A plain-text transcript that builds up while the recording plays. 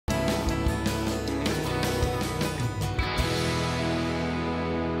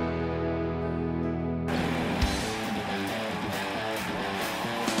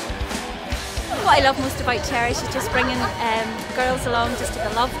what I love most about Cherish is just bringing girls along just to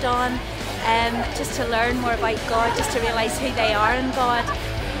be loved on, just to learn more about God, just to realise who they are in God.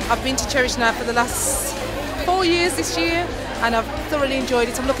 I've been to Cherish now for the last 4 years this year, and I've thoroughly enjoyed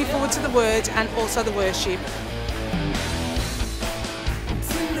it. I'm looking forward to the word and also the worship.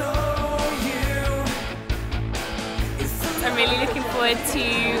 I'm really looking forward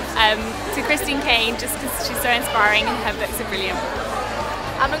to Christine Kane, just because she's so inspiring and her books are brilliant.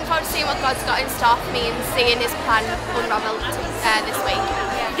 I'm looking forward to seeing what God's got in store for me and seeing His plan unravel this week.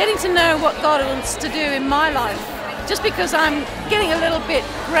 Getting to know what God wants to do in my life. Just because I'm getting a little bit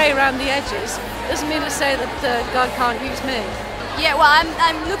grey around the edges doesn't mean to say that God can't use me. Yeah, well,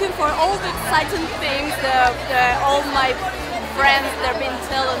 I'm looking for all the exciting things that all my friends they've been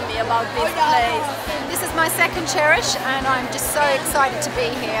telling me about this place. This is my second Cherish and I'm just so excited to be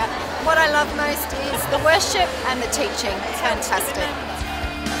here. What I love most is the worship and the teaching. It's fantastic.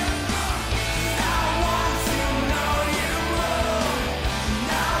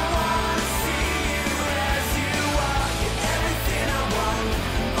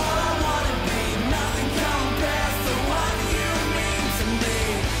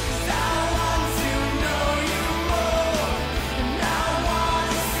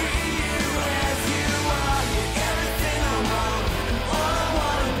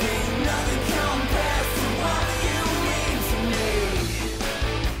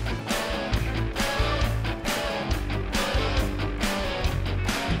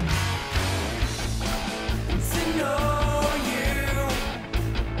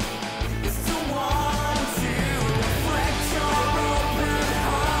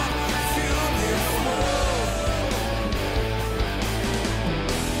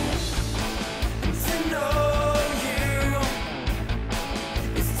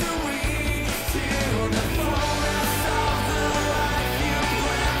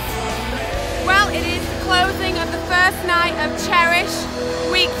 Closing of the first night of Cherish,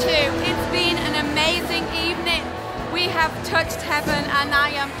 week 2. It's been an amazing evening. We have touched heaven and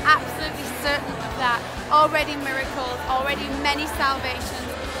I am absolutely certain of that. Already miracles, already many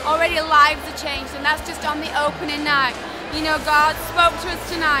salvations, already lives are changed, and that's just on the opening night. You know, God spoke to us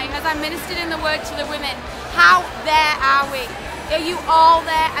tonight as I ministered in the word to the women. How there are we? Are you all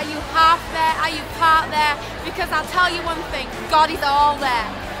there? Are you half there? Are you part there? Because I'll tell you one thing, God is all there.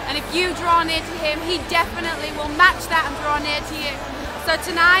 And if you draw near to Him, He definitely will match that and draw near to you. So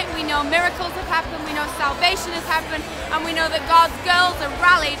tonight we know miracles have happened, we know salvation has happened, and we know that God's girls are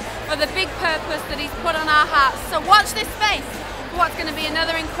rallied for the big purpose that He's put on our hearts. So watch this space for what's going to be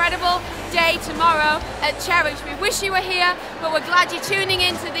another incredible day tomorrow at Cherish. We wish you were here, but we're glad you're tuning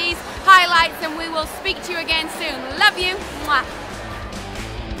into these highlights, and we will speak to you again soon. Love you. Mwah.